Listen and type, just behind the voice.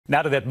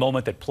Now to that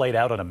moment that played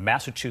out on a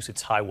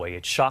Massachusetts highway.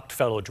 It shocked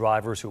fellow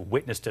drivers who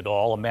witnessed it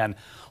all. A man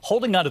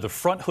holding onto the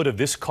front hood of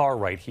this car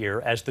right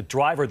here as the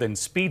driver then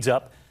speeds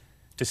up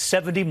to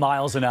 70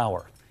 miles an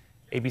hour.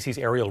 ABC's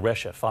Ariel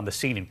Reshef on the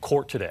scene in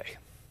court today.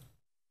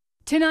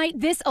 Tonight,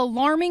 this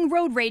alarming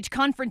road rage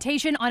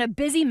confrontation on a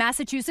busy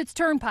Massachusetts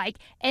turnpike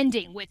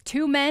ending with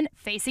two men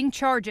facing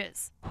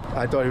charges.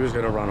 I thought he was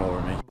going to run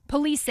over me.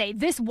 Police say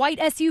this white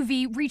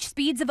SUV reached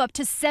speeds of up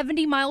to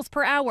 70 miles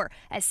per hour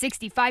as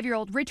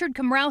 65-year-old Richard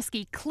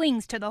Kamrowski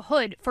clings to the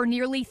hood for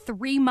nearly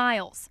 3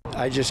 miles.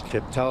 I just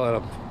kept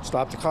telling him,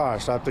 stop the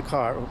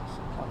car,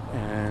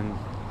 and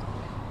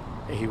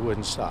he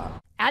wouldn't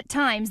stop. At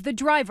times, the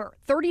driver,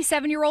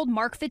 37-year-old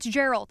Mark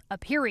Fitzgerald,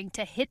 appearing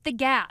to hit the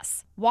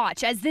gas.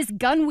 Watch as this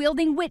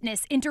gun-wielding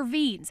witness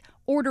intervenes,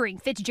 ordering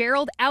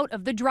Fitzgerald out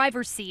of the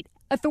driver's seat.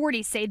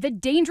 Authorities say the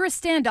dangerous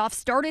standoff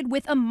started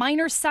with a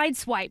minor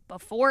sideswipe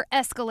before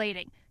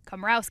escalating.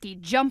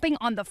 Kamrowski jumping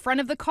on the front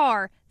of the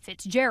car,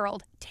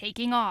 Fitzgerald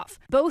taking off.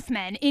 Both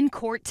men in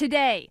court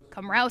today.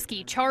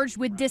 Kamrowski charged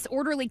with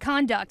disorderly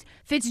conduct,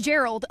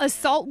 Fitzgerald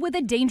assault with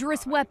a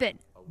dangerous weapon,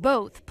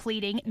 both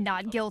pleading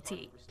not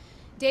guilty.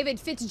 David,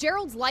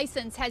 Fitzgerald's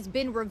license has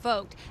been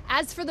revoked.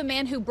 As for the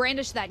man who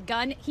brandished that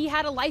gun, he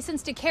had a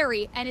license to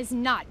carry and is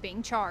not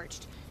being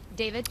charged.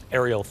 David?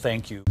 Ariel,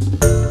 thank you.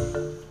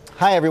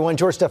 Hi, everyone.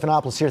 George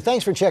Stephanopoulos here.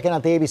 Thanks for checking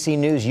out the ABC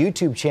News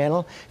YouTube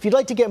channel. If you'd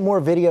like to get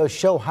more videos,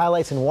 show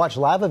highlights, and watch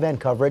live event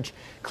coverage,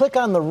 click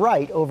on the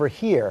right over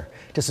here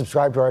to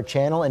subscribe to our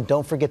channel. And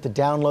don't forget to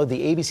download the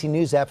ABC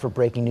News app for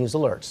breaking news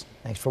alerts.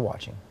 Thanks for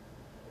watching.